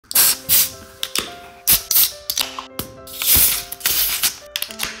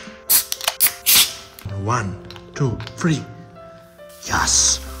1, 2, 3.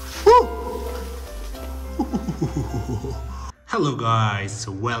 Yes! Woo! Hello guys,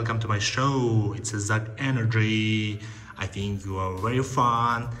 welcome to my show. It's Zach Energy. I think you are very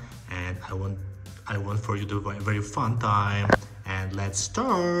fun and I want for you to have a very fun time. And let's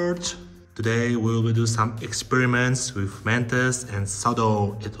start. Today we will do some experiments with Mentos and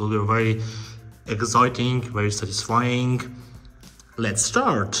soda. It will be very exciting, very satisfying. Let's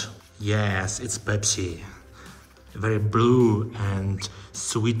start. Yes, it's Pepsi. Very blue and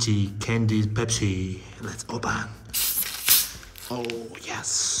sweety candy Pepsi. Let's open. Oh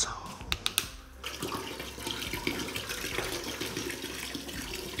yes.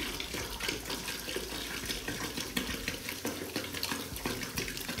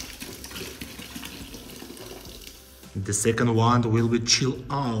 The second one will be chill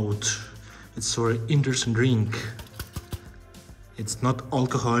out. It's a very interesting drink. It's not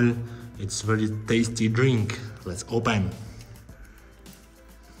alcohol, it's very tasty drink. Let's open.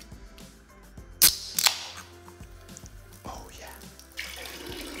 Oh yeah.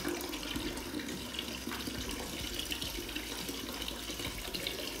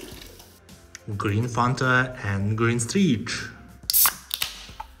 Green Fanta and green Street.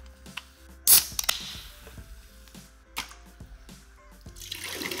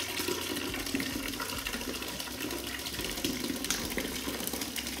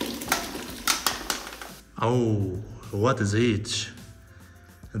 Oh, what is it?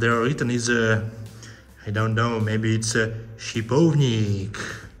 There written is I don't know, maybe it's a shipovnik.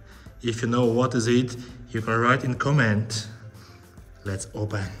 If you know what is it, you can write in comment. Let's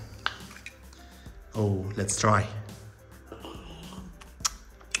open. Oh, let's try.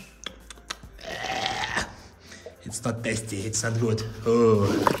 It's not tasty, it's not good.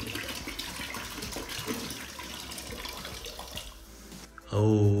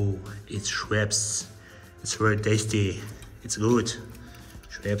 Oh, it's Schweppes. It's very tasty. It's good.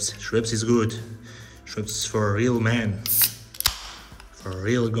 Schweppes is good. Schweppes is for a real man. For a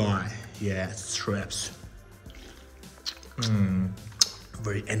real guy. Yeah, it's Schweppes.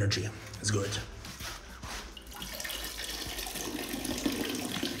 Very energy. It's good.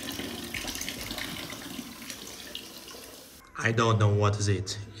 I don't know what is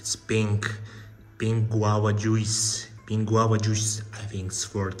it. It's pink guava juice. Pink guava juice. I think it's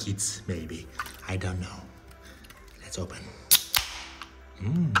for kids, maybe. I don't know. Let's open.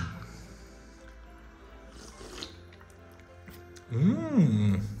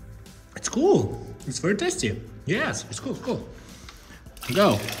 It's cool. It's very tasty. Yes, it's cool, cool.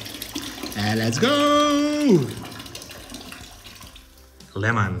 Go. And let's go.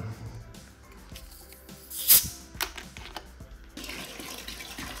 Lemon.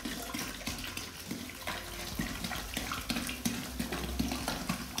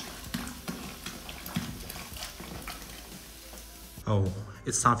 Oh,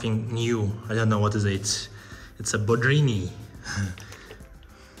 it's something new. I don't know what is it. It's a Bodrini.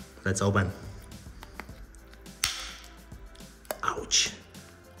 Let's open. Ouch.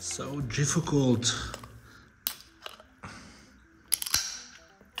 So difficult.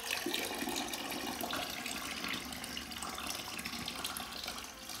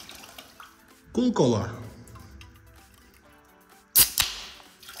 Coca-Cola.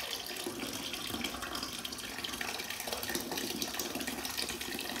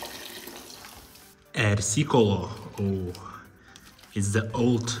 Cola. Oh, it's the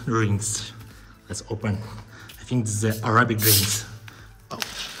old drinks. Let's open. I think this is the Arabic drinks. Oh.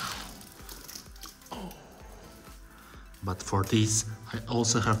 But for this, I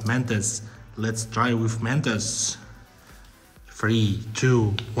also have Mentos. Let's try with Mentos. 3,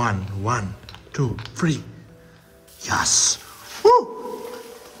 2, 1, 1, 2, 3. Yes. Woo!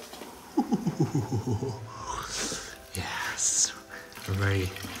 Yes. Very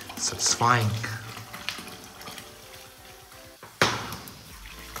satisfying.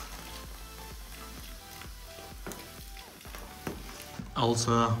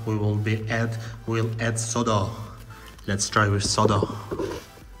 Also, we'll add soda. Let's try with soda.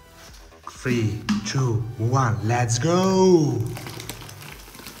 3, 2, 1, let's go!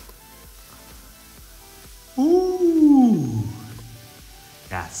 Ooh!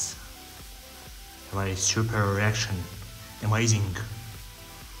 Yes. Very super reaction. Amazing.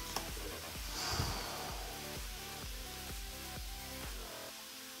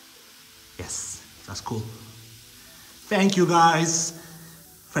 Yes, that's cool. Thank you guys.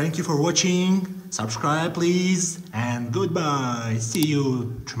 Thank you for watching. Subscribe please and goodbye. See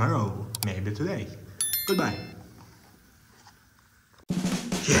you tomorrow, maybe today. Goodbye.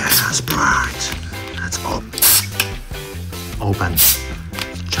 Yes, bright. Let's open.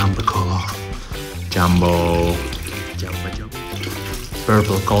 Jump the color. Jumbo.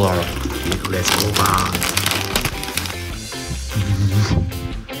 Purple color. Let's move on.